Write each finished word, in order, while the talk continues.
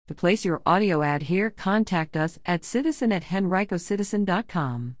To place your audio ad here, contact us at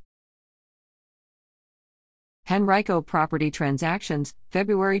citizen@henricocitizen.com. Henrico Property Transactions,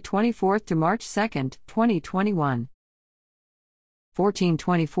 February 24 to March 2, 2021.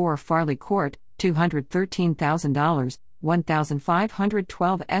 1424 Farley Court, $213,000,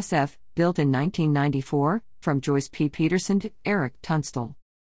 1,512 SF, built in 1994, from Joyce P. Peterson to Eric Tunstall.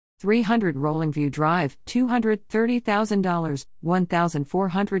 300 Rolling View Drive, $230,000,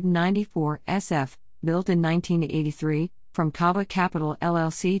 1,494 SF, built in 1983, from Kava Capital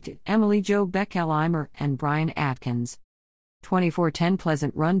LLC to Emily Jo Beckelheimer and Brian Atkins. 2410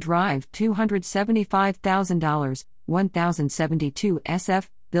 Pleasant Run Drive, $275,000, 1,072 SF,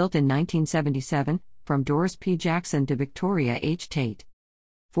 built in 1977, from Doris P. Jackson to Victoria H. Tate.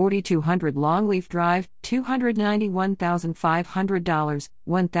 4200 Longleaf Drive, $291,500,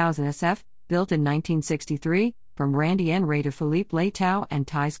 1,000 SF, built in 1963, from Randy N. Ray to Philippe Leitao and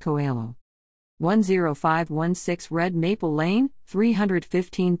Thais Coelho. 10516 Red Maple Lane,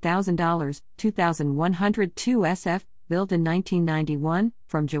 $315,000, 2,102 SF, built in 1991,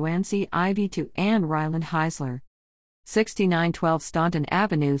 from Joanne C. Ivy to Anne Ryland Heisler. 6912 Staunton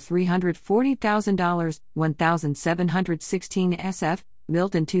Avenue, $340,000, 1,716 SF,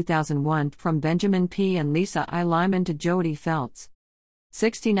 built in 2001, from Benjamin P. and Lisa I. Lyman to Jody Feltz.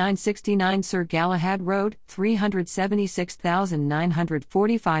 6969 Sir Galahad Road,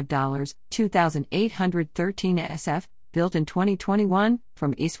 $376,945, 2,813 SF, built in 2021,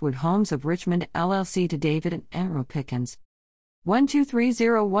 from Eastwood Homes of Richmond LLC to David and Enro Pickens.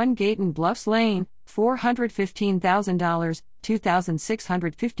 12301 Gayton Bluffs Lane, $415,000,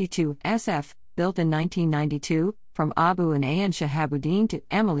 2,652 SF, built in 1992, from Abu and A. and Shahabuddin to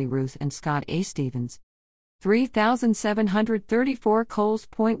Emily Ruth and Scott A. Stevens. 3,734 Coles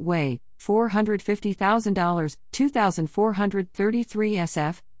Point Way, $450,000, 2,433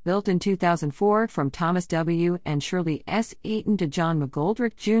 SF, built in 2004, from Thomas W. and Shirley S. Eaton to John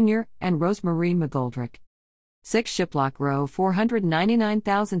McGoldrick Jr. and Rosemarie McGoldrick. 6 Shiplock Row,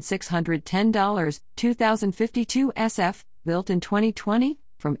 $499,610, 2,052 SF, built in 2020,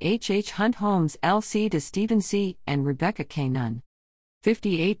 from H. H. Hunt Homes LC to Stephen C. and Rebecca K. Nunn.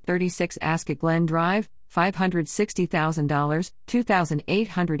 5836 Ascot Glen Drive, $560,000,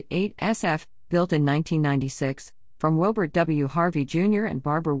 2,808 SF, built in 1996, from Wilbert W. Harvey Jr. and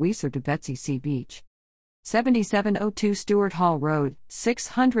Barbara Weiser to Betsy C. Beach. 7702 Stewart Hall Road,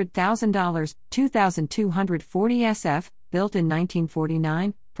 $600,000, 2,240 SF, built in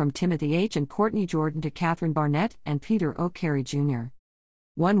 1949, from Timothy H. and Courtney Jordan to Catherine Barnett and Peter O. Carey Jr.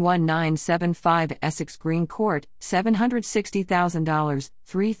 11975 Essex Green Court, $760,000,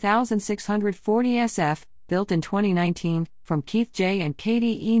 3,640 SF, built in 2019, from Keith J. and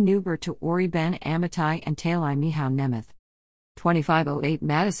Katie E. Newbert to Ori Ben Amitai and Talai Mihau Nemeth. 2508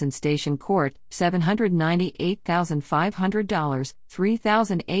 Madison Station Court, $798,500,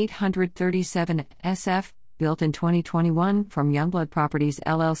 3,837 SF, built in 2021, from Youngblood Properties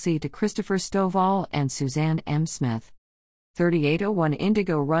LLC to Christopher Stovall and Suzanne M. Smith. 3801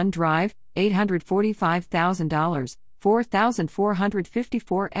 Indigo Run Drive, $845,000,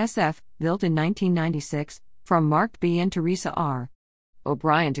 4,454 SF, built in 1996, from Mark B. and Teresa R.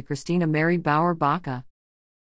 O'Brien to Christina Mary Bauer Baca.